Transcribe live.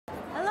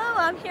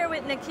I'm here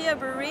with Nakia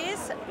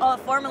Burrise,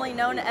 formerly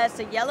known as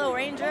the Yellow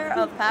Ranger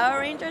of Power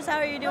Rangers. How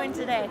are you doing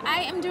today?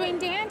 I am doing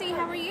dandy.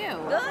 How are you?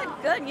 Good,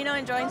 good. You know,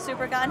 enjoying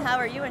Supercon. How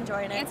are you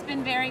enjoying it? It's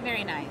been very,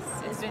 very nice.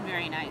 It's been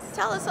very nice.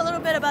 Tell us a little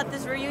bit about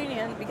this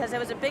reunion, because it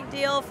was a big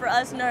deal for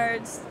us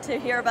nerds to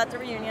hear about the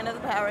reunion of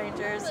the Power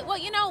Rangers. Well,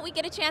 you know, we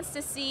get a chance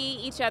to see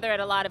each other at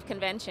a lot of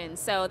conventions,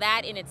 so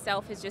that in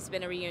itself has just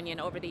been a reunion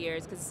over the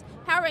years, because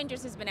Power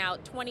Rangers has been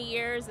out 20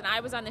 years, and I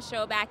was on the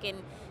show back in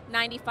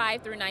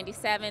 95 through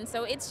 97,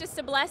 so it's just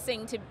a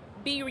blessing to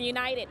be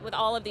reunited with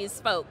all of these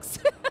folks.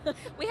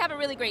 We have a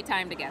really great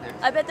time together.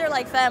 I bet they're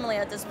like family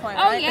at this point,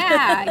 oh, right?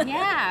 yeah,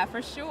 yeah,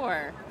 for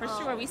sure, for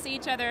sure. We see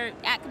each other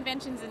at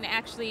conventions and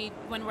actually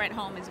when we're at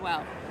home as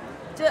well.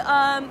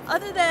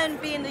 Other than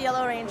being the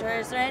Yellow Ranger,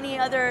 is there any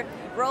other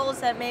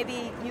roles that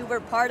maybe you were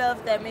part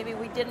of that maybe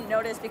we didn't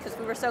notice because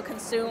we were so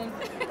consumed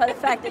by the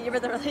fact that you were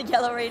the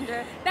Yellow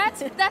Ranger?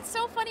 That's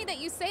so funny that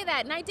you say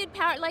that. And I did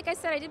like I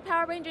said, I did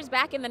Power Rangers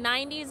back in the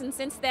 90s, and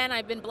since then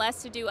I've been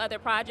blessed to do other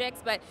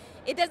projects, but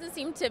it doesn't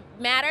seem to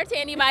matter to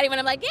anybody when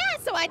I'm like, yeah,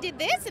 so I did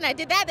this and I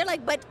did that. They're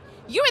like, but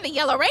you were the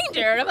Yellow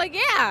Ranger. And I'm like,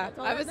 yeah,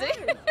 I was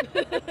it.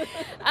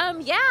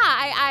 Yeah,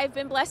 I've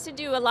been blessed to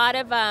do a lot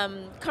of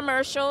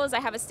commercials. I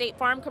have a State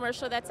Farm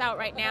commercial that's out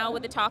right now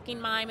with the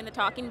talking mime and the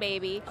talking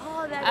baby.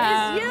 Oh,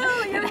 that is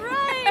you. You're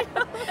right.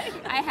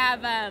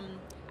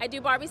 I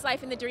do Barbie's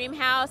Life in the Dream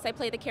House. I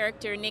play the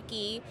character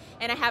Nikki,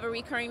 and I have a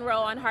recurring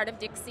role on Heart of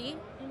Dixie.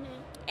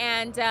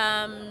 And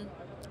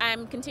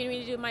I'm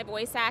continuing to do my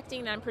voice acting,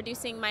 and I'm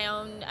producing my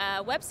own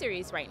web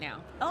series right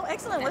now. Oh,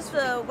 excellent. What's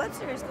the web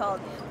series called?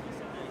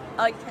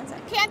 Oh, you can't say.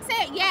 Can't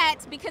say it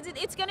yet because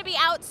it's going to be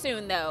out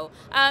soon, though.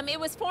 It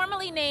was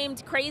formerly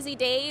named Crazy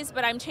Days,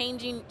 but I'm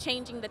changing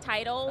the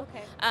title.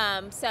 Okay.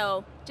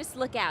 So just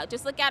look out.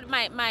 Just look out at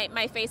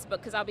my Facebook,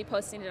 because I'll be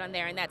posting it on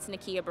there, and that's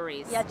Nakia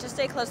Burisse. Yeah, just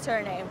stay close to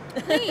her name.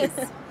 Please.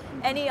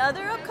 Any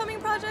other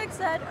upcoming projects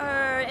that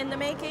are in the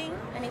making?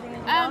 Anything that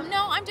you know?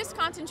 No, I'm just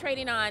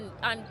concentrating on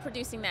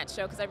producing that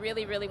show, because I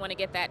really, really want to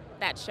get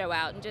that show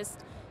out and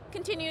just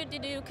continue to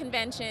do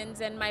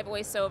conventions and my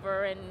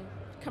voiceover and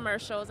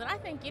commercials, and I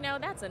think, you know,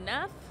 that's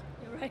enough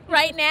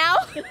right now,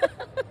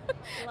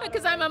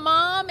 because I'm a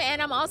mom and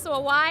I'm also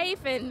a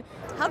wife. And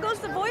how goes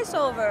the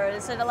voiceover?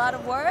 Is it a lot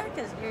of work?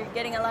 Is you're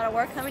getting a lot of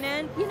work coming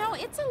in? You know,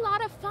 it's a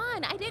lot of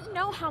fun. I didn't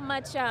know how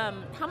much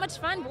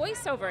fun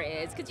voiceover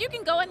is, because you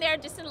can go in there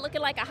just looking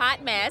like a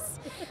hot mess,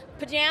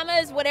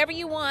 pajamas, whatever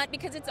you want,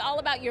 because it's all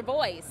about your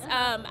voice.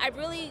 I've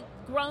really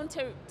grown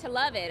to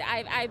love it.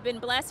 I've been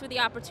blessed with the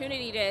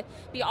opportunity to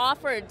be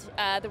offered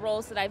the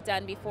roles that I've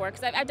done before,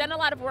 because I've done a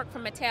lot of work for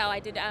Mattel.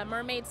 I did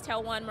Mermaid's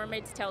Tale 1,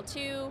 Mermaid's Tale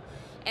 2,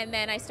 and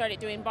then I started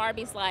doing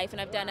Barbie's Life,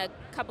 and I've done a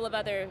couple of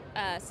other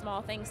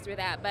small things through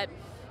that. But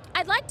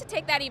I'd like to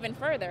take that even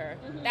further.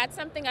 That's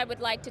something I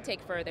would like to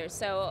take further.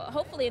 So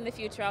hopefully in the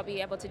future I'll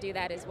be able to do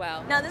that as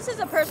well. Now, this is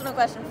a personal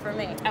question for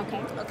me.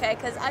 Okay. Okay,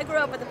 because I grew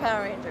up with the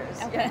Power Rangers.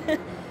 Okay.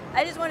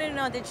 I just wanted to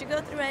know, did you go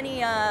through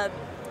any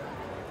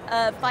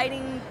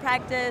fighting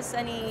practice,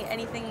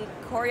 anything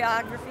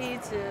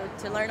choreography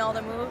to learn all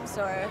the moves,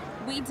 or?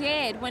 We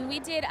did. When we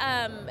did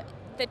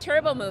the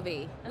Turbo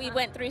movie, we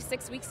went through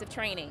 6 weeks of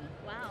training.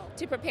 Wow.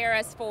 To prepare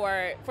us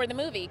for the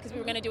movie, because we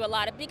were going to do a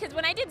lot of, because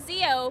when I did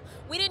Zeo,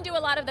 we didn't do a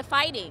lot of the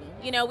fighting.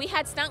 You know, we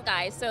had stunt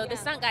guys, so the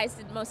stunt guys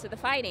did most of the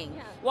fighting.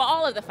 Yeah. Well,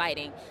 all of the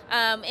fighting.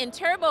 In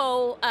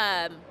Turbo,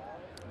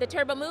 the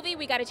Turbo movie,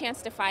 we got a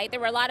chance to fight. There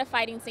were a lot of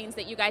fighting scenes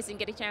that you guys didn't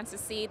get a chance to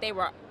see. They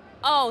were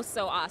oh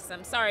so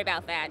awesome. Sorry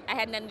about that. I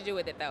had nothing to do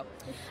with it, though.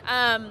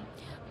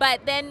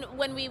 But then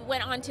when we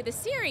went on to the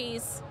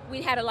series,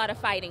 we had a lot of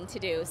fighting to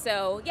do.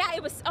 So yeah,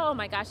 it was, oh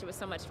my gosh, it was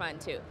so much fun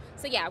too.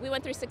 So yeah, we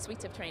went through 6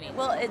 weeks of training.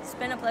 Well, it's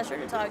been a pleasure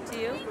to talk to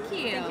you. Thank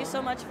you. Thank you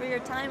so much for your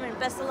time, and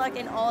best of luck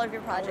in all of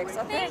your projects.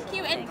 Okay? Thank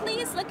you. And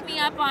please look me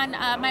up on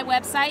my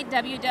website,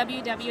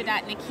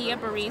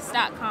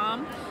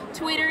 www.nakiaburisse.com.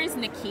 Twitter is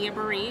Nakia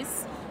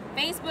Burisse.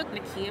 Facebook,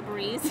 Nakia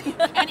Burisse.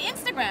 And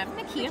Instagram,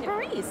 Nakia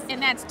Burisse.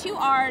 And that's 2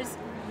 R's,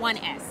 1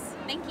 S.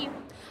 Thank you.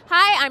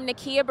 Hi, I'm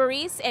Nakia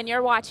Burisse, and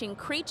you're watching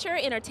Creature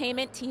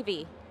Entertainment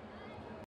TV.